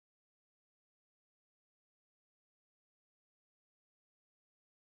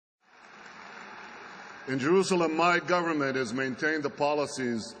In Jerusalem, my government has maintained the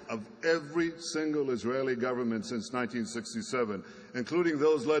policies of every single Israeli government since 1967, including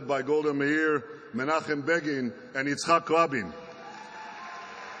those led by Golda Meir, Menachem Begin, and Yitzhak Rabin.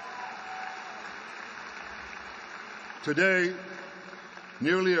 Today,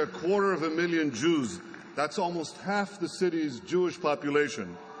 nearly 250,000 Jews, that's almost half the city's Jewish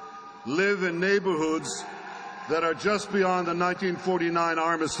population, live in neighborhoods that are just beyond the 1949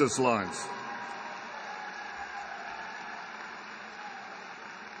 armistice lines.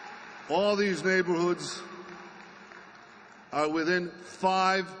 All these neighborhoods are within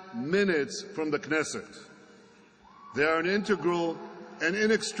 5 minutes from the Knesset. They are an integral and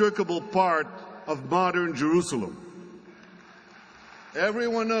inextricable part of modern Jerusalem.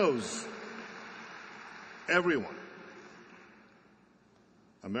 Everyone knows, everyone,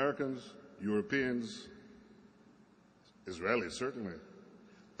 Americans, Europeans, Israelis certainly,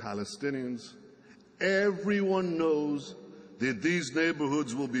 Palestinians, everyone knows that these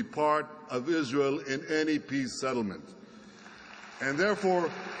neighborhoods will be part of Israel in any peace settlement. And therefore,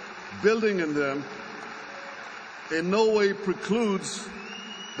 building in them in no way precludes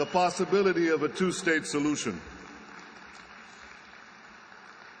the possibility of a two-state solution.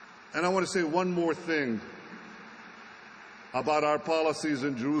 And I want to say one more thing about our policies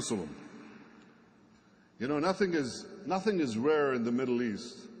in Jerusalem. You know, nothing is rarer in the Middle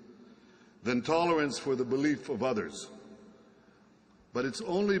East than tolerance for the belief of others. But it's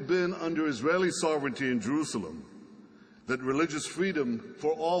only been under Israeli sovereignty in Jerusalem that religious freedom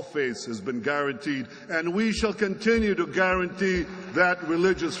for all faiths has been guaranteed, and we shall continue to guarantee that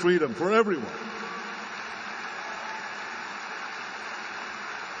religious freedom for everyone.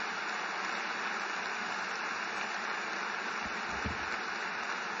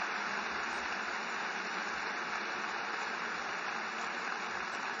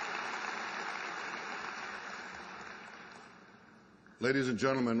 Ladies and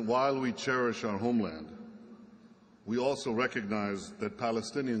gentlemen, while we cherish our homeland, we also recognize that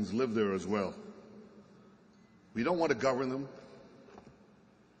Palestinians live there as well. We don't want to govern them.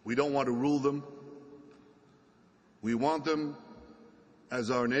 We don't want to rule them. We want them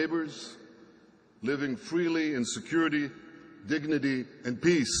as our neighbors, living freely in security, dignity, and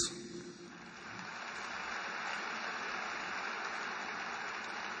peace.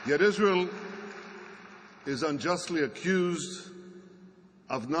 Yet Israel is unjustly accused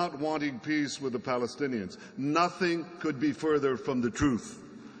of not wanting peace with the Palestinians. Nothing could be further from the truth.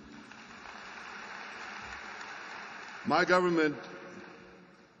 My government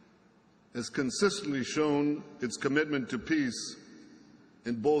has consistently shown its commitment to peace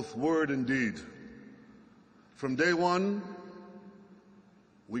in both word and deed. From day one,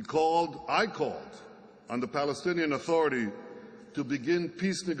 I called on the Palestinian Authority to begin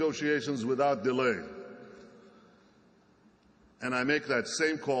peace negotiations without delay. And I make that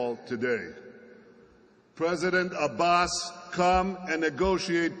same call today. President Abbas, come and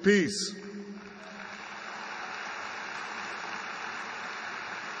negotiate peace.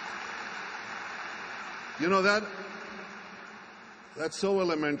 You know, that's so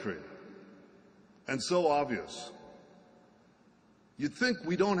elementary and so obvious. You'd think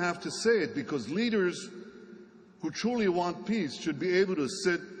we don't have to say it, because leaders who truly want peace should be able to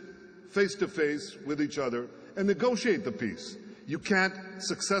sit face to face with each other and negotiate the peace. You can't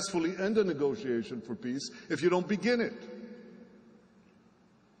successfully end a negotiation for peace if you don't begin it.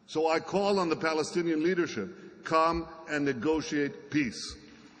 So I call on the Palestinian leadership, come and negotiate peace.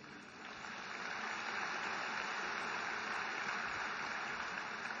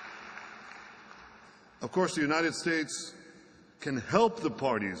 Of course, the United States can help the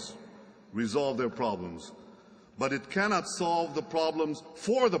parties resolve their problems, but it cannot solve the problems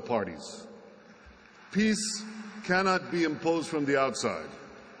for the parties. Peace cannot be imposed from the outside.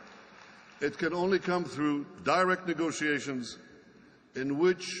 It can only come through direct negotiations in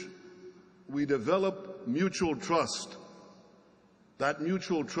which we develop mutual trust, that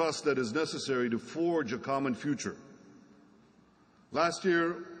mutual trust that is necessary to forge a common future. Last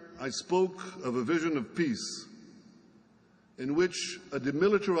year, I spoke of a vision of peace in which a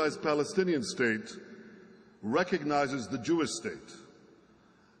demilitarized Palestinian state recognizes the Jewish state.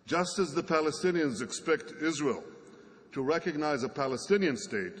 Just as the Palestinians expect Israel to recognize a Palestinian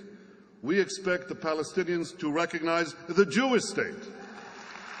state, we expect the Palestinians to recognize the Jewish state.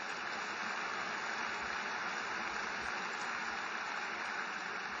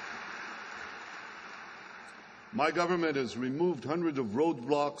 My government has removed hundreds of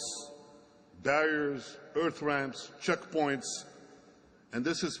roadblocks, barriers, earth ramps, checkpoints, and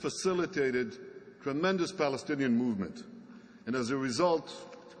this has facilitated tremendous Palestinian movement. And as a result,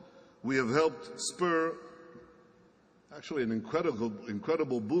 we have helped spur actually an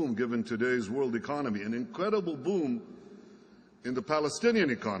incredible boom given today's world economy, an incredible boom in the Palestinian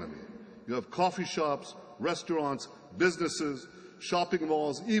economy. You have coffee shops, restaurants, businesses, shopping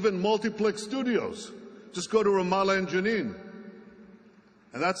malls, even multiplex studios. Just go to Ramallah and Jenin.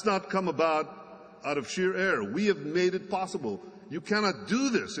 And that's not come about out of sheer air. We have made it possible. You cannot do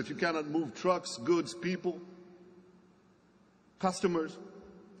this if you cannot move trucks, goods, people, customers.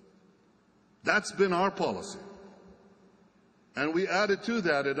 That's been our policy. And we added to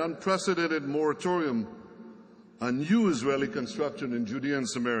that an unprecedented moratorium on new Israeli construction in Judea and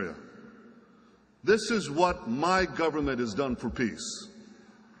Samaria. This is what my government has done for peace.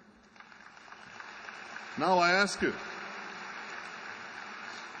 Now I ask you,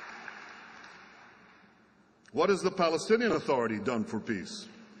 what has the Palestinian Authority done for peace?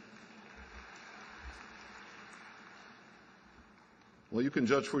 Well, you can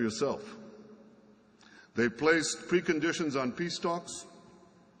judge for yourself. They placed preconditions on peace talks,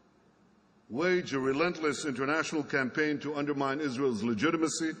 waged a relentless international campaign to undermine Israel's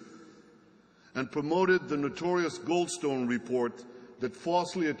legitimacy, and promoted the notorious Goldstone report that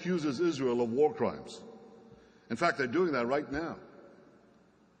falsely accuses Israel of war crimes. In fact, they're doing that right now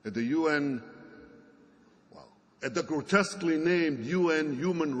at the UN, at the grotesquely named UN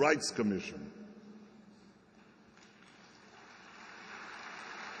Human Rights Commission.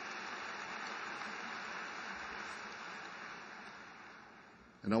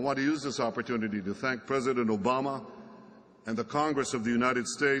 And I want to use this opportunity to thank President Obama and the Congress of the United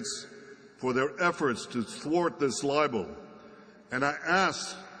States for their efforts to thwart this libel. And I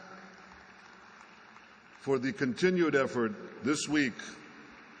ask for the continued effort this week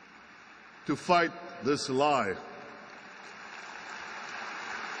to fight this lie.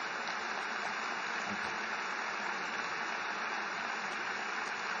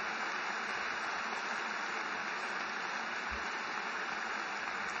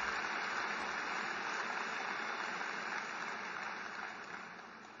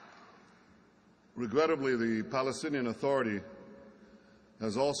 Regrettably, the Palestinian Authority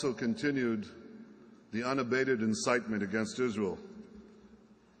has also continued the unabated incitement against Israel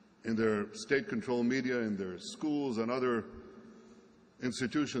in their state-controlled media, in their schools and other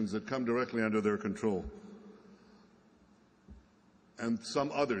institutions that come directly under their control, and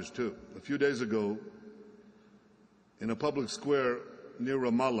some others too. A few days ago, in a public square near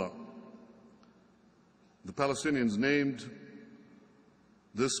Ramallah, the Palestinians named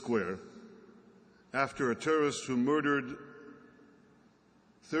this square after a terrorist who murdered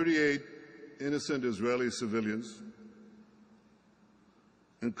 38 innocent Israeli civilians,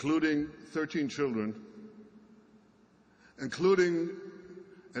 including 13 children, including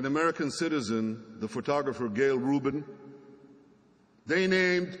an American citizen, the photographer Gail Rubin. They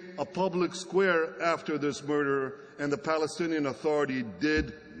named a public square after this murderer, and the Palestinian Authority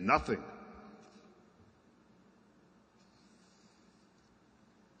did nothing.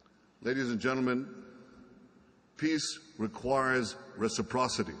 Ladies and gentlemen, peace requires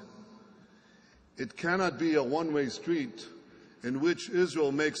reciprocity. It cannot be a one-way street in which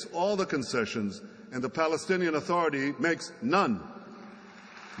Israel makes all the concessions and the Palestinian Authority makes none.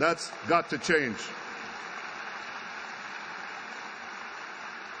 That's got to change.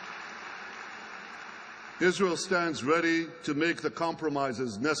 Israel stands ready to make the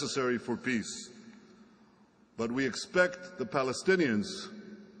compromises necessary for peace, but we expect the Palestinians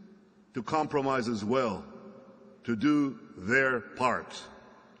to compromise as well, to do their part.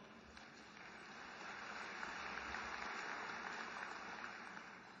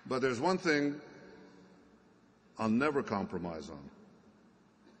 But there's one thing I'll never compromise on,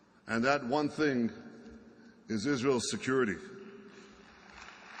 and that one thing is Israel's security.